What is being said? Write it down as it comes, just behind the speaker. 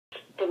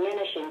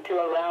diminishing to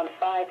around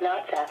 5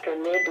 knots after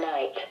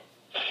midnight.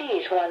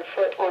 Seas 1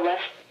 foot or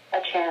less.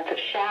 A chance of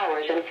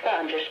showers and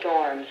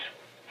thunderstorms.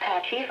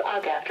 Patchy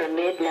fog after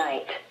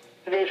midnight.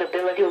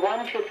 Visibility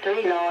 1 to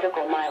 3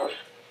 nautical miles.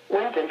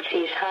 Winds and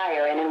seas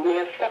higher and in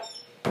near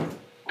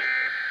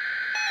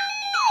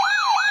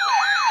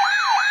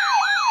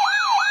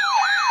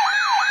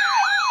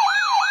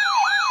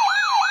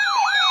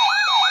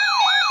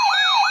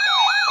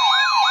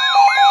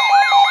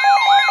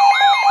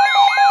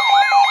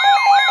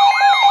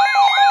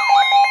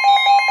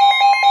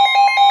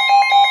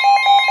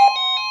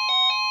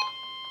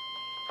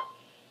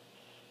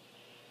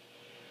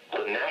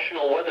The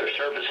National Weather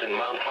Service in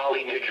Mount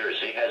Holly, New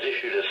Jersey has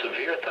issued a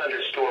severe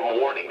thunderstorm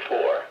warning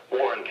for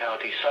Warren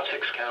County,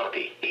 Sussex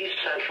County, East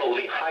Central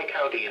Lehigh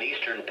County in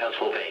eastern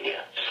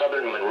Pennsylvania,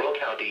 southern Monroe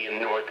County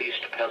in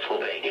northeast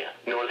Pennsylvania,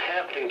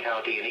 Northampton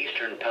County in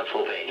eastern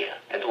Pennsylvania,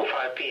 until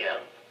 5 p.m.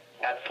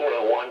 At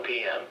 4:01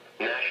 p.m.,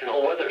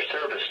 National Weather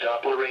Service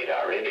Doppler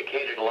radar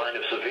indicated a line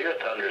of severe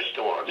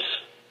thunderstorms.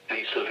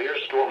 These severe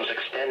storms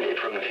extended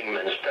from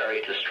Dingman's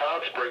Ferry to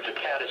Stroudsburg to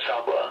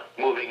Catasauqua,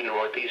 moving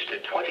northeast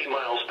at 20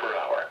 miles per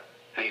hour.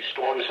 These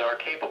storms are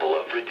capable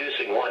of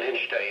producing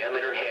 1-inch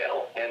diameter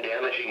hail and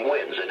damaging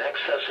winds in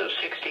excess of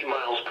 60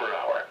 miles per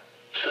hour.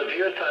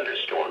 Severe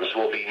thunderstorms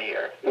will be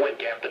near Wind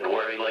Gap and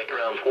Wherry Lake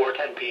around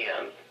 4:10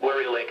 p.m.,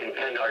 Wherry Lake and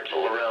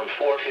Pendardsville around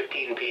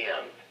 4:15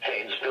 p.m.,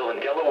 Haynesville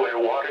and Delaware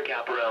Water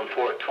Gap around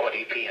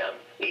 4:20 p.m.,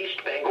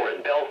 East Bangor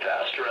and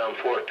Belfast around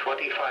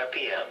 4:25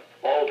 p.m.,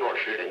 Old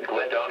Orchard and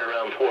Glendon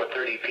around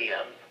 4:30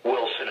 p.m.,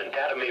 Wilson and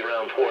Tatamy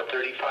around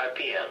 4:35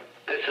 p.m.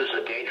 This is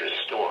a dangerous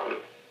storm.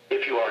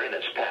 If you are in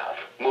its path,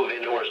 move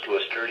indoors to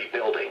a sturdy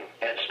building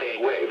and stay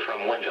away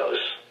from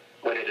windows.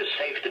 When it is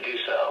safe to do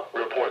so,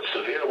 report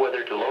severe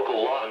weather to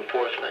local law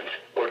enforcement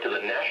or to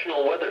the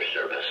National Weather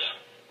Service.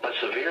 A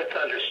severe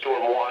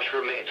thunderstorm watch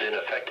remains in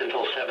effect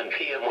until 7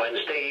 p.m.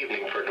 Wednesday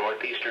evening for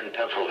northeastern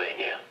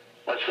Pennsylvania.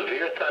 A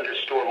severe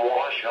thunderstorm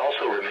watch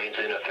also remains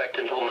in effect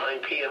until 9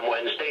 p.m.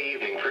 Wednesday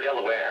evening for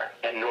Delaware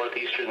and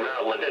northeastern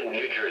Maryland and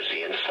New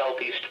Jersey and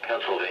southeast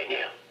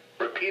Pennsylvania.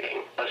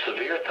 Repeating, a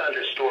severe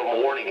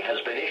thunderstorm warning has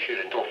been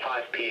issued until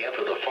 5 p.m.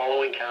 for the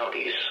following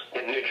counties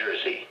in New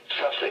Jersey,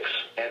 Sussex,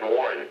 and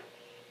Warren.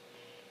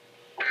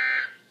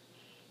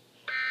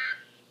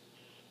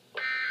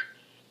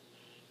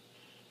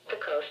 The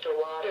coastal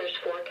waters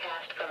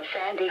forecast from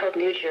Sandy Hook,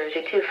 New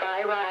Jersey to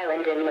Fire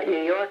Island Inlet,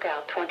 New York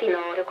out 20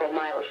 nautical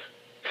miles.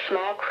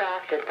 Small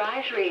craft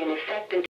advisory in effect until